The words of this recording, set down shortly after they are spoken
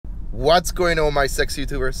What's going on, my sex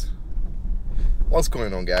YouTubers? What's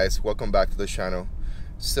going on, guys? Welcome back to the channel.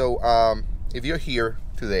 So if you're here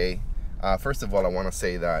today, first of all, I want to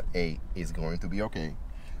say that A, is going to be okay,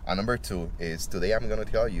 and number two is today I'm going to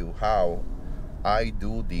tell you how I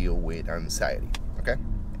do deal with anxiety. Okay,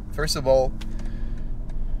 first of all,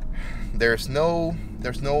 there's no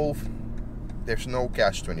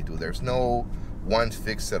catch-22. There's no one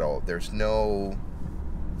fix at all. There's no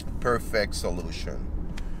perfect solution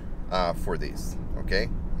for this, okay?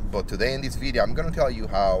 But today in this video, I'm gonna tell you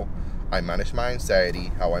how I manage my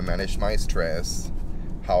anxiety, how I manage my stress,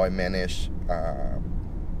 how I manage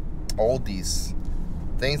all these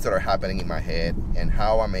things that are happening in my head, and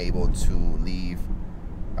how I'm able to live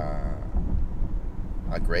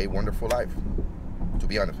a great, wonderful life, to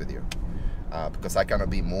be honest with you, because I cannot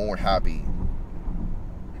be more happy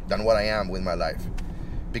than what I am with my life,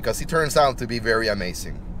 because it turns out to be very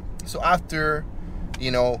amazing. So after,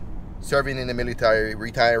 serving in the military,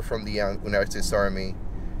 retired from the United States Army,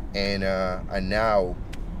 and now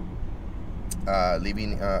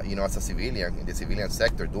living, as a civilian in the civilian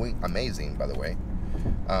sector, doing amazing, by the way.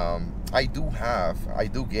 I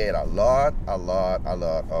do get a lot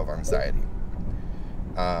of anxiety.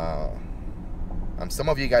 And some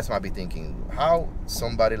of you guys might be thinking, how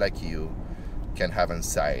somebody like you can have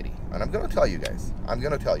anxiety? And I'm gonna tell you guys.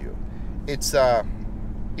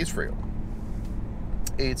 It's real.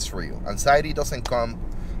 It's real. Anxiety doesn't come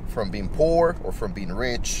from being poor or from being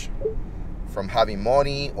rich, from having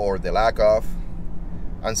money or the lack of.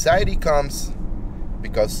 Anxiety comes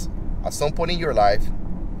because at some point in your life,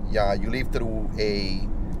 you live through a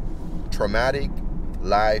traumatic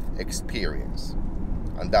life experience.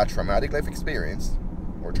 And that traumatic life experience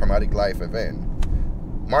or traumatic life event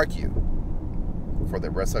mark you for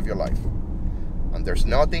the rest of your life. And there's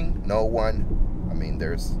nothing, no one,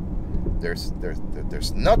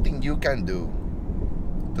 there's nothing you can do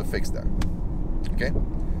to fix that. Okay?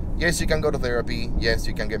 Yes, you can go to therapy. Yes,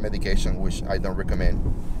 you can get medication, which I don't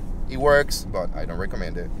recommend. It works, but I don't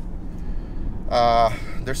recommend it.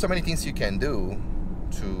 There's so many things you can do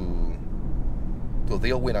to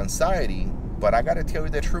deal with anxiety, but I gotta tell you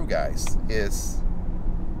the truth, guys. There's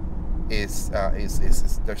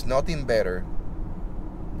nothing better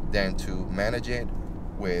than to manage it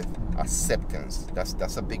with acceptance.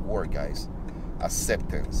 That's a big word, guys.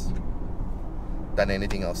 Acceptance, than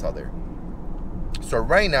anything else out there. So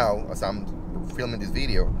right now, as I'm filming this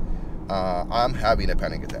video, I'm having a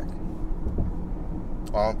panic attack.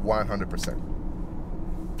 100%.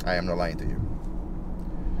 I am not lying to you.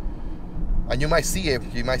 And you might see it.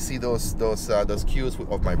 You might see those cues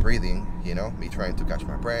of my breathing. Me trying to catch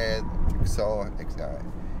my breath,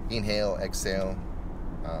 inhale, exhale.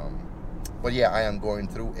 But yeah, I am going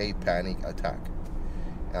through a panic attack.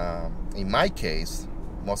 In my case,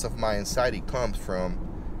 most of my anxiety comes from,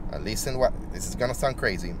 listen, what this is gonna sound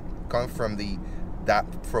crazy, comes from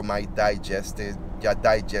my digestive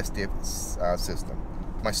system,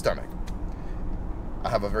 my stomach. I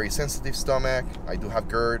have a very sensitive stomach. I do have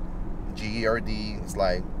GERD, G-E-R-D. It's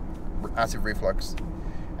like acid reflux,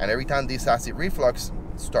 and every time this acid reflux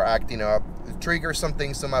start acting up, it triggers some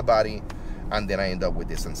things in my body, and then I end up with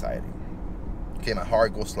this anxiety. Okay, my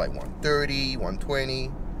heart goes to like 130,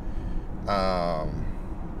 120.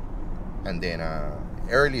 And then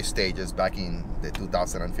early stages back in the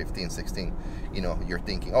 2015-16, you're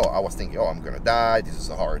thinking, I was thinking, I'm gonna die, this is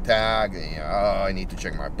a heart attack, and, I need to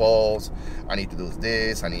check my pulse, I need to do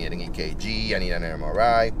this, I need an EKG, I need an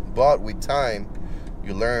MRI. But with time,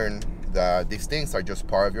 you learn that these things are just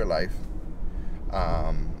part of your life,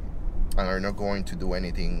 and are not going to do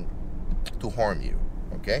anything to harm you.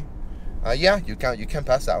 Okay? Yeah, you can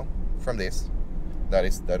pass out from this. That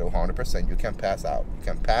 100%. You can pass out. You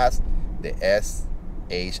can pass the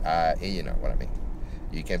SHI. You know what I mean.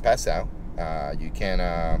 You can pass out. You can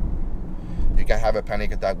have a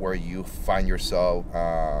panic attack where you find yourself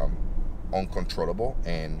uncontrollable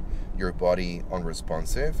and your body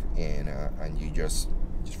unresponsive, and you just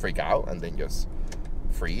freak out and then just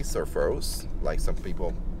freeze or froze, like some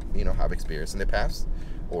people have experienced in the past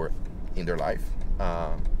or in their life.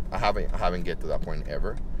 I haven't get to that point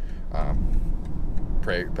ever.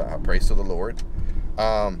 Praise to the Lord.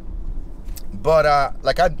 But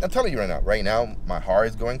like I'm telling you right now, my heart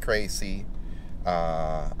is going crazy.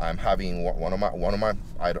 I'm having I'm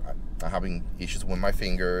having issues with my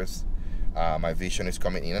fingers. My vision is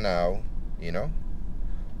coming in and out.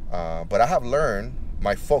 But I have learned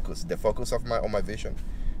the focus of my vision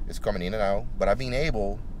is coming in and out. But I've been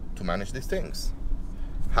able to manage these things.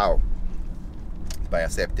 How? By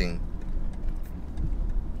accepting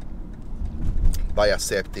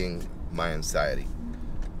my anxiety.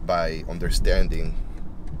 by understanding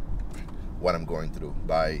what I'm going through,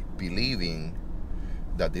 by believing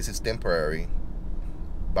that this is temporary,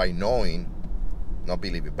 by knowing, not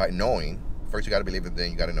believing, by knowing, first you got to believe it,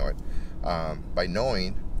 then you got to know it, by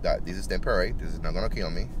knowing that this is temporary, this is not going to kill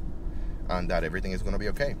me, and that everything is going to be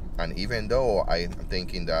okay. And even though I'm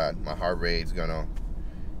thinking that my heart rate is going to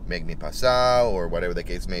make me pass out, or whatever the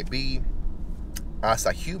case may be, as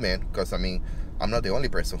a human, because I mean, I'm not the only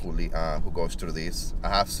person who goes through this. I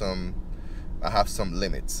have some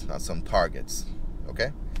limits, some targets,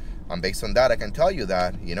 okay? And based on that, I can tell you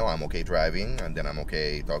that, you know, I'm okay driving, and then I'm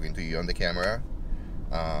okay talking to you on the camera,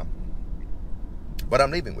 but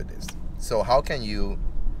I'm living with this. So how can you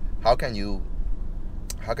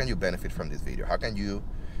benefit from this video? How can you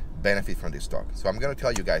benefit from this talk? So I'm going to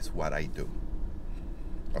tell you guys what I do,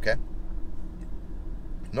 okay?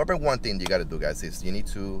 Number one thing you got to do, guys, is you need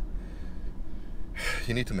to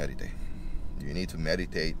meditate. You need to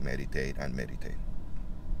meditate, and meditate.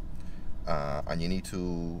 And you need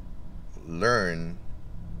to learn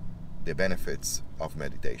the benefits of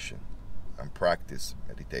meditation and practice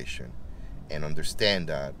meditation, and understand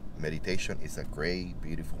that meditation is a great,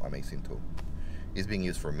 beautiful, amazing tool. It's being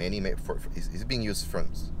used for it's being used for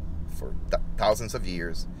thousands of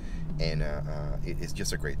years, and it's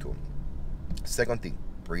just a great tool. Second thing,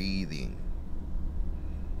 breathing.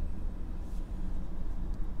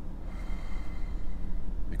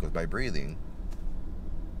 Because by breathing,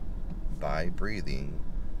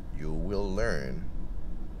 you will learn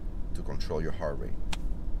to control your heart rate.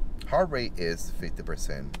 Heart rate is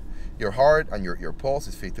 50%. Your heart and your pulse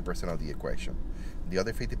is 50% of the equation. The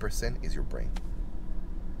other 50% is your brain.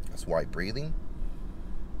 That's why breathing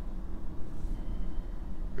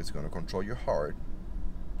is going to control your heart,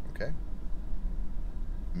 okay?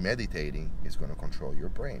 Meditating is going to control your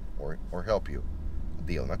brain, or help you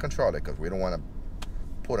deal, not control it, because we don't want to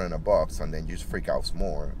put it in a box and then just freak out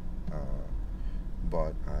more,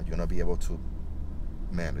 but you're going to be able to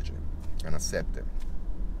manage it and accept it.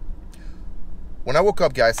 When I woke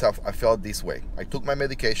up, guys, I felt this way. I took my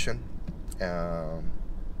medication,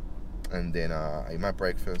 and then I ate my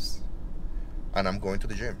breakfast, and I'm going to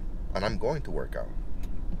the gym, and I'm going to work out.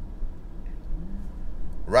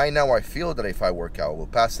 Right now, I feel that if I work out, I will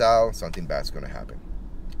pass out, something bad's going to happen.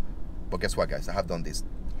 But guess what, guys? I have done this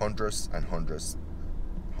hundreds,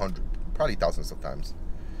 probably thousands of times,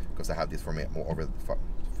 because I have this for me over 4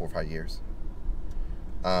 or 5 years.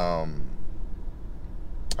 And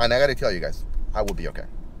I got to tell you guys, I will be okay.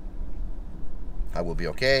 I will be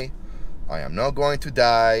okay. I am not going to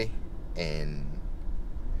die. And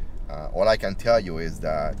all I can tell you is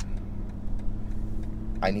that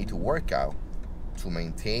I need to work out to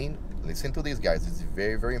maintain, listen to these guys, it's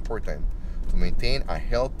very, very important, to maintain a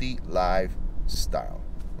healthy lifestyle,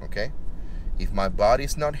 okay? If my body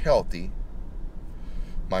is not healthy,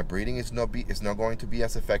 my breathing is not going to be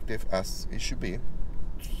as effective as it should be.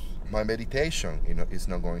 My meditation, is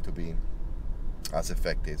not going to be as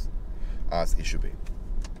effective as it should be,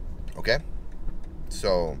 okay?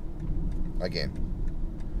 So again,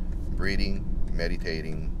 breathing,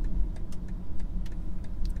 meditating,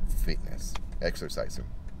 fitness, exercising.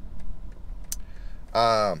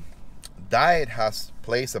 Diet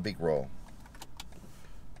plays a big role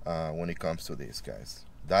when it comes to this, guys.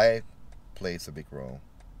 Diet plays a big role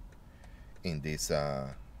in this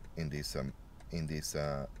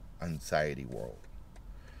anxiety world.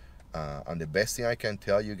 And the best thing I can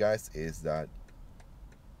tell you guys is that,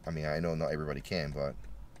 I mean, I know not everybody can, but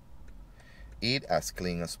eat as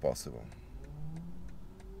clean as possible.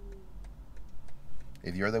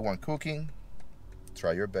 If you're the one cooking,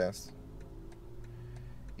 try your best.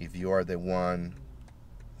 If you are the one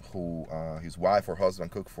who his wife or husband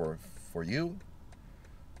cook for you,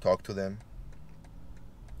 talk to them.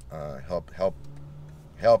 Help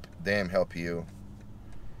them help you,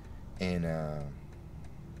 and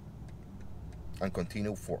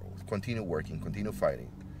continue working, continue fighting,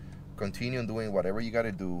 continue doing whatever you got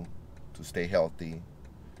to do to stay healthy,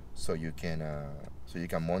 so you can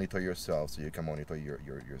monitor yourself, so you can monitor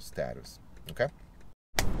your status.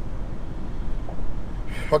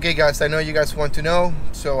 Okay guys, I know you guys want to know,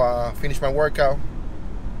 so finished my workout.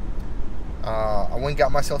 I went and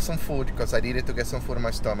got myself some food because I needed to get some food in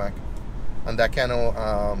my stomach, and that kind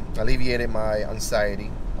of alleviated my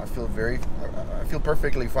anxiety. I feel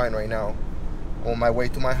perfectly fine right now. On my way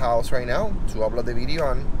to my house right now to upload the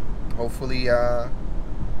video, and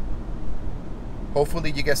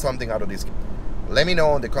hopefully you get something out of this. Let me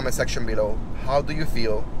know in the comment section below, how do you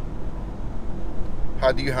feel?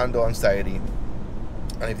 How do you handle anxiety?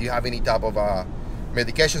 And if you have any type of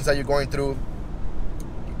medications that you're going through,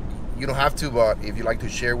 You don't have to, but if you like to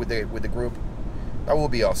share with the group, that would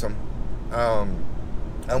be awesome.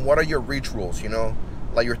 And what are your rituals? You know,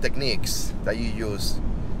 like your techniques that you use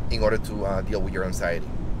in order to deal with your anxiety.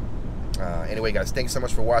 Anyway, guys, thanks so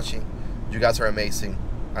much for watching. You guys are amazing.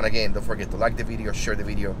 And again, don't forget to like the video, share the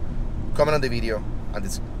video, comment on the video,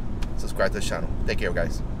 and subscribe to the channel. Take care,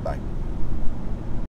 guys. Bye.